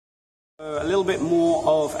A little bit more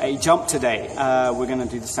of a jump today. We're going to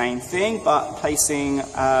do the same thing, but placing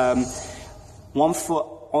one foot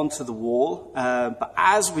onto the wall. But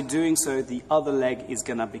as we're doing so, the other leg is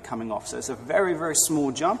going to be coming off. So it's a very, very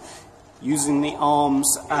small jump, using the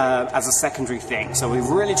arms as a secondary thing. So we're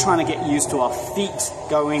really trying to get used to our feet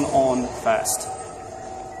going on first.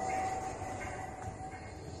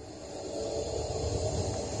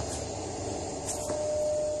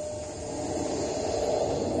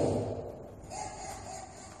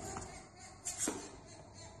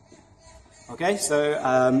 Okay, so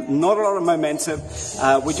not a lot of momentum.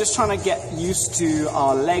 We're just trying to get used to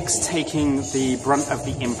our legs taking the brunt of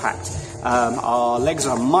the impact. Our legs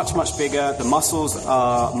are much, much bigger. The muscles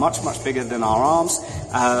are much, much bigger than our arms.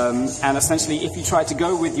 And essentially, if you try to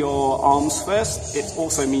go with your arms first, it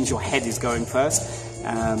also means your head is going first.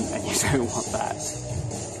 And you don't want that.